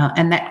party,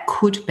 and that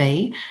could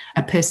be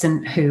a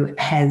person who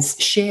has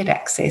shared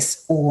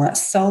access or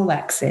sole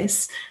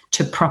access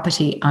to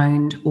property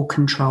owned or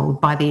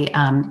controlled by the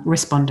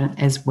respondent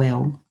as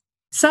well.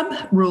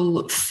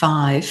 Sub-Rule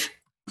 5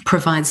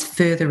 provides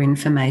further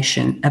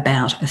information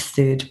about a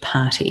third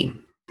party.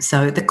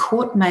 So the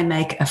court may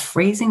make a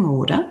freezing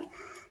order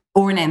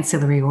or an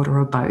ancillary order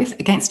or both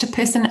against a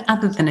person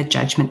other than a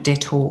judgment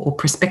debtor or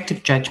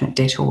prospective judgment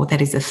debtor,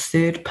 that is a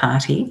third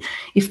party,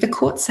 if the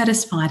court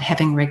satisfied,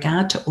 having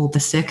regard to all the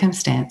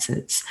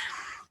circumstances,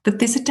 that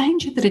there's a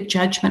danger that a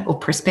judgment or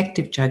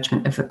prospective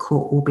judgment of the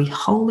court will be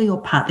wholly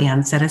or partly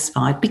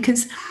unsatisfied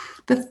because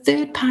the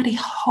third party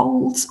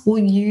holds or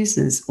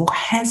uses or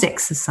has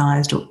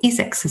exercised or is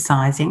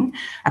exercising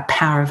a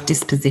power of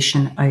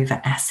disposition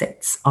over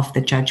assets of the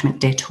judgment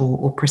debtor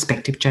or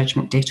prospective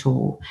judgment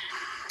debtor,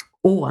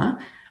 or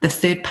the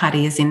third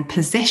party is in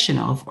possession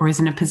of or is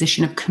in a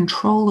position of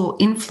control or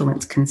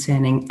influence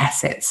concerning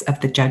assets of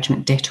the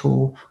judgment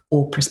debtor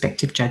or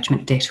prospective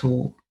judgment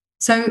debtor.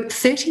 So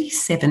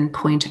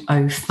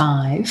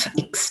 37.05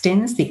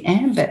 extends the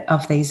ambit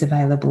of these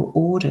available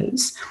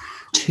orders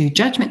to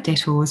judgment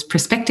debtors,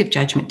 prospective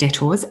judgment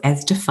debtors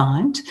as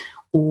defined,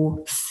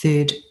 or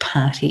third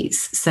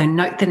parties. So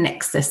note the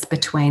nexus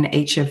between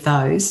each of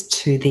those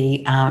to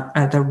the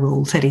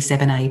rule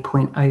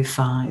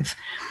 37A.05.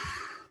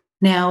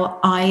 Now,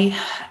 I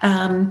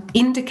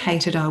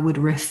indicated I would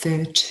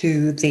refer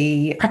to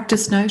the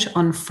practice note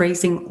on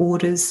freezing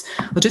orders.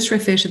 I'll just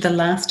refer to the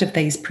last of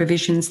these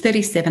provisions.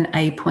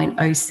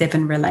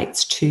 37A.07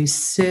 relates to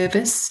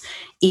service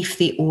if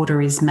the order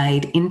is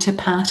made inter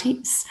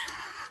partes.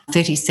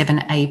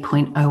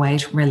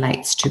 37A.08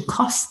 relates to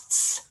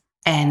costs,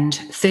 and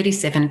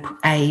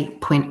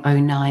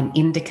 37A.09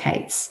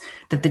 indicates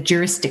that the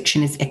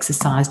jurisdiction is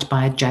exercised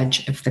by a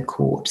judge of the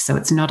court. So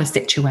it's not a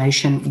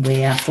situation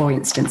where, for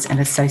instance, an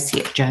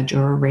associate judge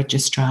or a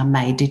registrar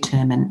may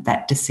determine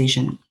that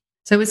decision.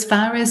 So as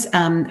far as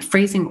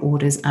freezing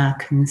orders are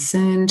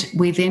concerned,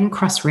 we then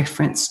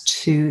cross-reference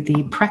to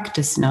the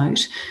practice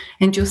note,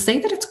 and you'll see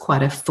that it's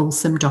quite a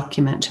fulsome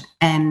document,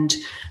 and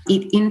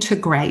it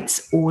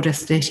integrates Order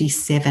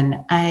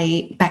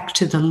 37A back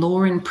to the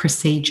law and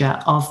procedure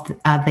of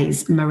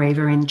these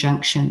Mareva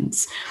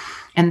injunctions.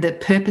 And the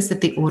purpose of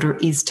the order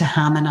is to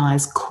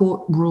harmonise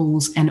court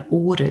rules and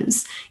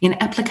orders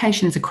in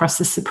applications across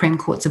the Supreme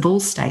Courts of all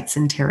states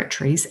and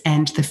territories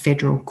and the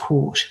Federal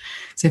Court.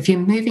 So if you're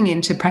moving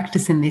into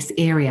practice in this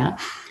area,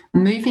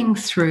 Moving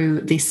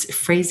through this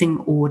freezing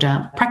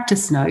order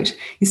practice note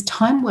is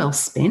time well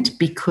spent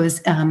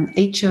because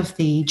each of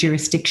the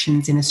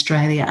jurisdictions in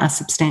Australia are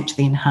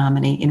substantially in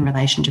harmony in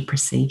relation to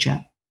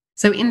procedure.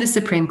 So in the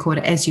Supreme Court,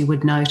 as you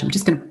would note, I'm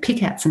just going to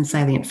pick out some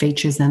salient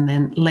features and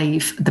then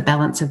leave the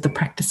balance of the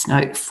practice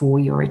note for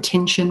your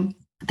attention.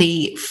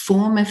 The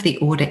form of the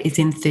order is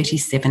in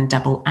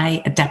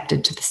 37AA,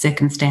 adapted to the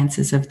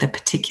circumstances of the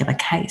particular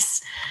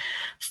case.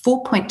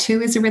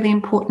 4.2 is a really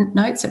important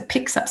note, so it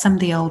picks up some of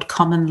the old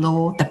common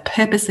law. The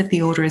purpose of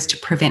the order is to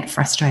prevent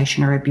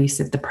frustration or abuse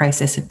of the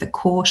process of the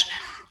court,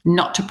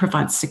 not to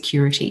provide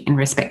security in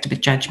respect of a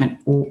judgment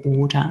or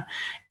order.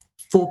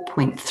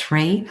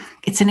 4.3,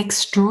 it's an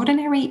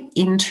extraordinary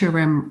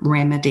interim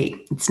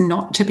remedy. It's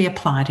not to be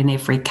applied in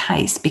every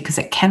case because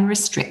it can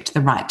restrict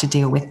the right to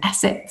deal with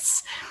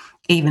assets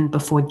even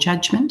before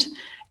judgment,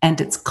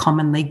 and it's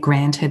commonly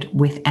granted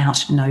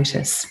without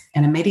notice.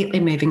 And immediately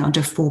moving on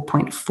to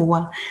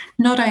 4.4,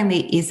 not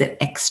only is it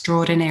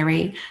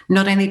extraordinary,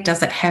 not only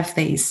does it have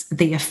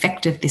the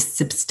effect of this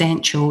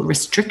substantial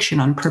restriction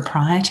on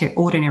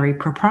ordinary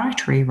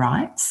proprietary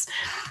rights,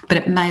 but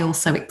it may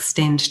also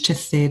extend to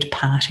third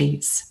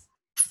parties.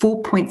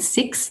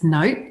 4.6,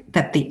 note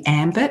that the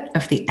ambit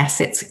of the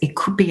assets, it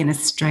could be in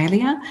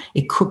Australia,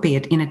 it could be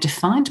in a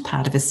defined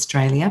part of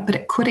Australia, but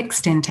it could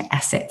extend to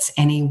assets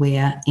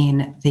anywhere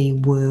in the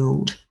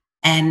world.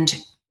 And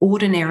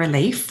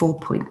ordinarily,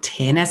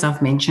 4.10, as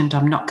I've mentioned,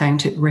 I'm not going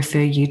to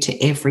refer you to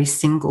every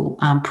single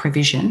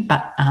provision,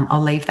 but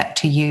I'll leave that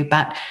to you.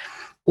 But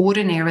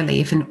ordinarily,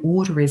 if an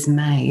order is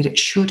made, it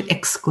should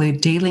exclude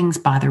dealings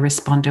by the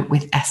respondent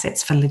with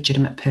assets for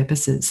legitimate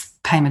purposes,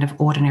 payment of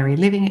ordinary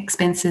living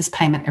expenses,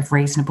 payment of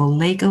reasonable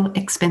legal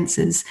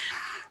expenses,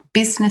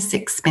 business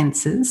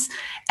expenses,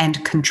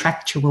 and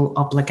contractual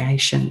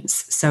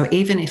obligations. So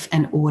even if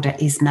an order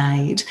is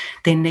made,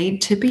 there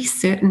need to be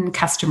certain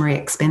customary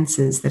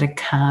expenses that are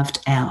carved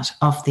out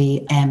of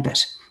the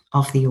ambit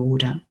of the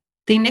order.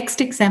 The next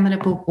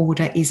examinable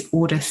order is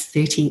Order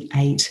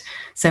 38.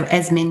 So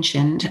as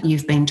mentioned,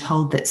 you've been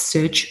told that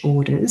search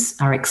orders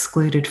are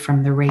excluded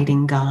from the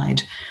reading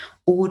guide.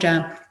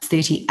 Order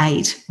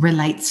 38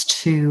 relates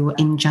to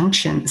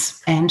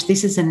injunctions, and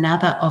this is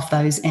another of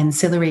those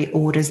ancillary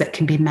orders that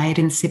can be made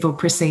in civil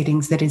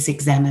proceedings that is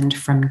examined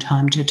from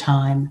time to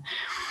time.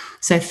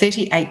 So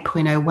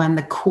 38.01,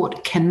 the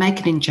court can make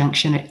an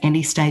injunction at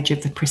any stage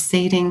of the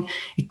proceeding.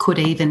 It could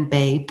even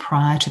be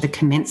prior to the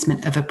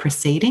commencement of a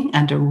proceeding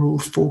under Rule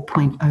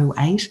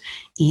 4.08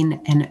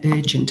 in an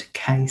urgent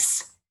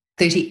case.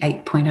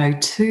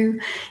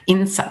 38.02,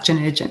 in such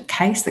an urgent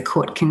case, the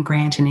court can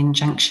grant an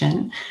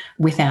injunction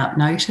without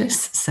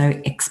notice, so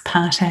ex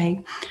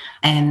parte.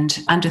 And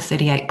under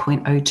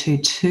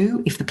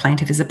 38.022, if the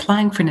plaintiff is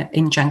applying for an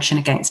injunction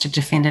against a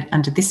defendant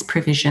under this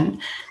provision,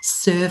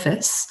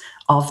 service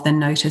of the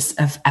notice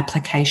of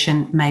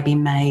application may be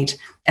made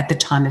at the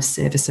time of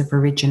service of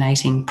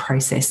originating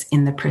process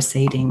in the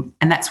proceeding,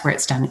 and that's where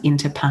it's done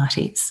inter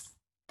partes.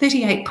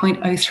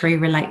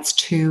 38.03 relates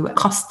to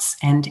costs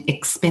and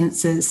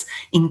expenses,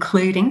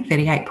 including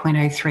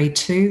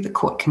 38.032. The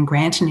court can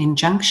grant an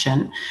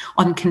injunction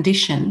on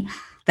condition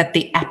that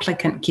the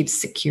applicant gives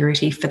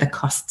security for the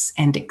costs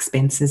and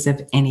expenses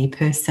of any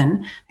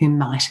person who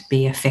might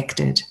be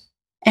affected.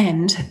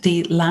 And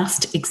the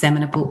last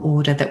examinable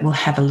order that we'll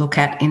have a look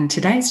at in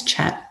today's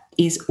chat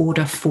is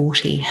Order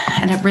 40,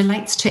 and it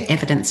relates to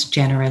evidence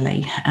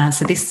generally.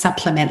 So this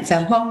supplements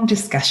our long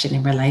discussion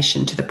in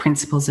relation to the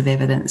principles of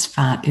evidence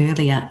far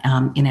earlier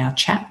in our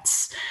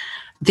chats.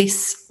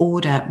 This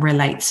order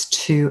relates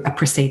to a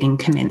proceeding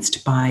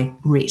commenced by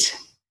writ,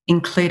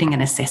 including an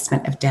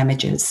assessment of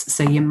damages.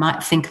 So you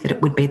might think that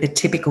it would be the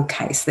typical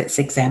case that's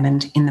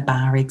examined in the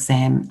bar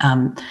exam,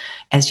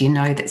 as you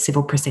know that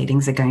civil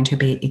proceedings are going to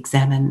be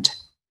examined.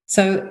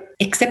 So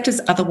except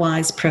as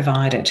otherwise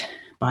provided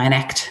by an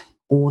act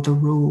or the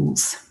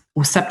rules,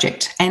 or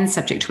subject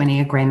to any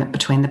agreement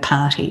between the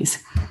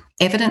parties,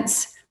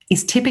 evidence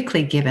is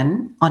typically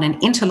given on an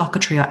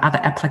interlocutory or other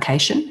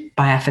application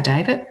by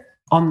affidavit,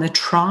 on the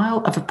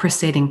trial of a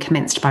proceeding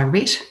commenced by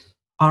writ,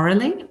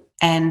 orally,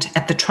 and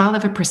at the trial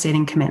of a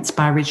proceeding commenced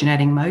by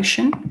originating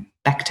motion,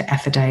 back to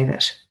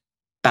affidavit.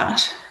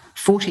 But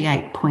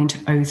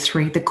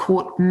 48.03, the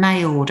court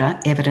may order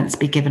evidence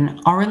be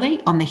given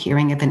orally on the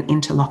hearing of an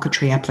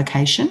interlocutory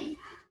application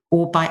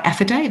or by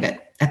affidavit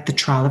at the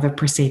trial of a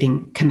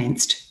proceeding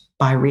commenced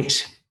by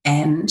writ.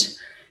 And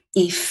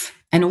if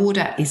an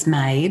order is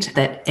made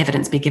that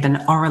evidence be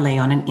given orally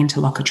on an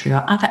interlocutory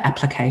or other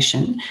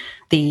application,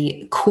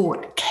 the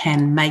court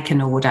can make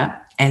an order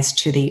as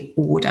to the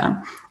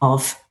order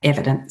of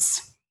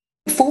evidence.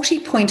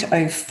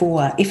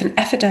 40.04, if an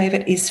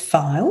affidavit is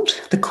filed,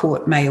 the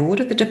court may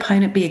order the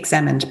deponent be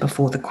examined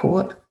before the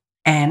court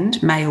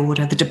and may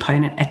order the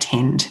deponent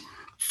attend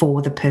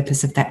for the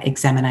purpose of that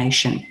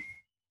examination.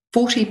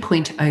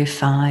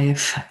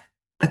 40.05,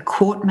 the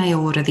court may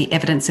order the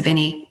evidence of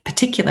any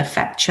particular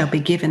fact shall be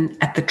given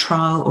at the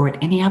trial or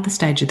at any other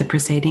stage of the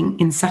proceeding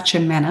in such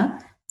a manner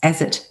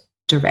as it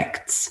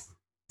directs.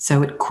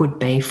 So it could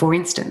be, for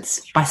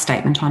instance, by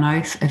statement on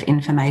oath of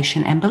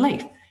information and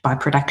belief, by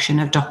production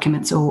of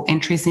documents or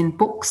entries in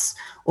books,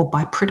 or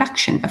by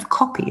production of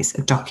copies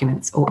of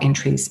documents or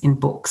entries in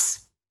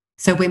books.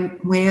 So we're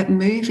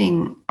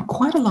moving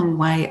quite a long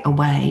way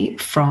away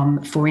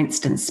from, for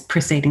instance,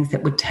 proceedings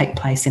that would take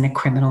place in a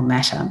criminal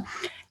matter,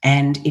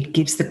 and it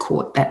gives the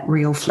court that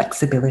real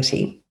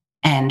flexibility.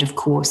 And of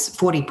course,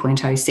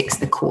 40.06,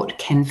 the court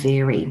can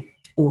vary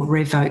or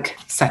revoke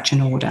such an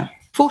order.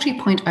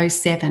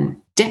 40.07,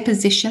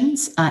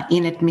 depositions are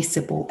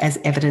inadmissible as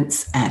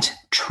evidence at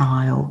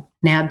trial.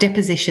 Now,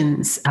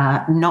 depositions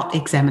are not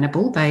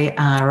examinable. They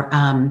are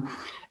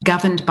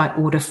governed by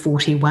Order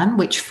 41,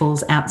 which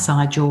falls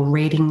outside your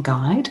reading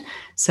guide.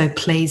 So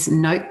please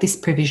note this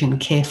provision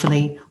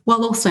carefully,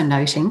 while also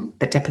noting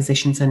that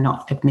depositions are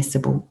not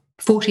admissible.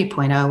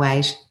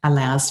 40.08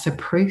 allows for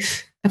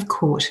proof of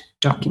court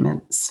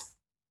documents.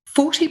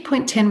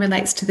 40.10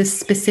 relates to the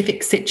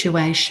specific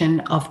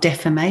situation of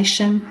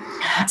defamation.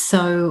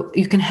 So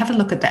you can have a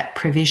look at that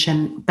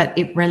provision, but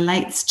it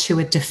relates to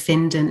a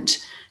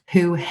defendant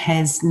who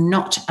has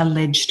not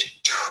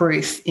alleged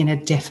truth in a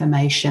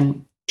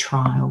defamation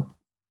trial.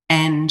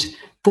 And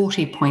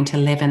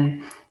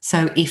 40.11,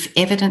 so if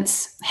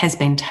evidence has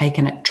been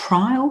taken at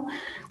trial,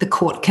 the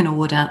court can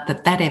order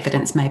that that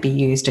evidence may be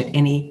used at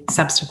any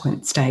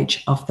subsequent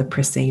stage of the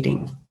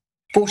proceeding.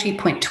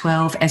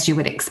 40.12, as you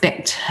would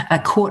expect, a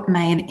court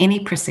may in any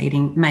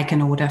proceeding make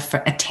an order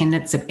for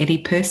attendance of any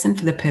person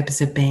for the purpose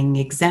of being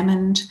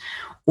examined,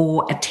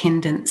 or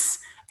attendance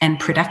and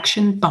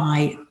production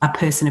by a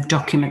person of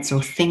documents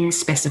or things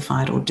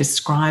specified or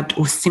described,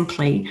 or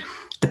simply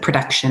the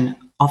production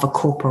of a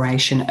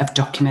corporation of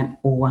document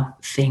or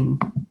thing.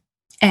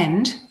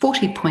 And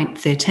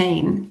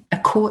 40.13, a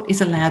court is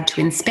allowed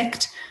to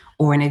inspect,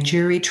 or in a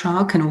jury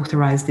trial can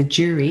authorise the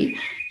jury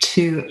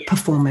to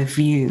perform a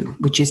view,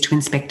 which is to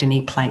inspect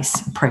any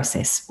place,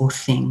 process or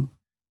thing.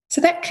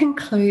 So that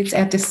concludes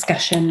our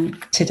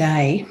discussion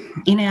today.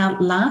 In our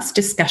last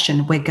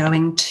discussion, we're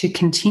going to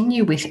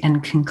continue with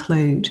and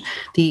conclude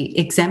the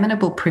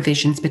examinable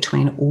provisions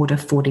between Order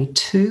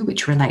 42,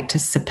 which relate to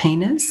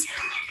subpoenas,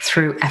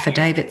 through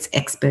affidavits,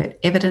 expert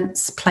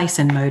evidence, place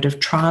and mode of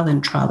trial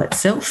and trial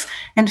itself,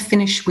 and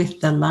finish with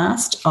the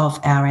last of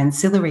our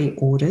ancillary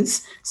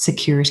orders,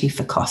 security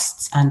for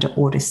costs, under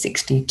Order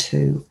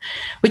 62,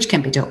 which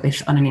can be dealt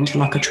with on an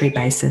interlocutory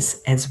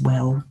basis as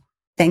well.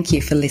 Thank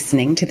you for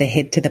listening to the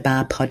Head to the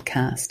Bar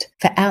podcast.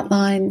 For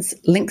outlines,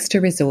 links to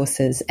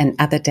resources and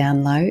other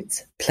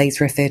downloads, please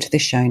refer to the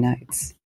show notes.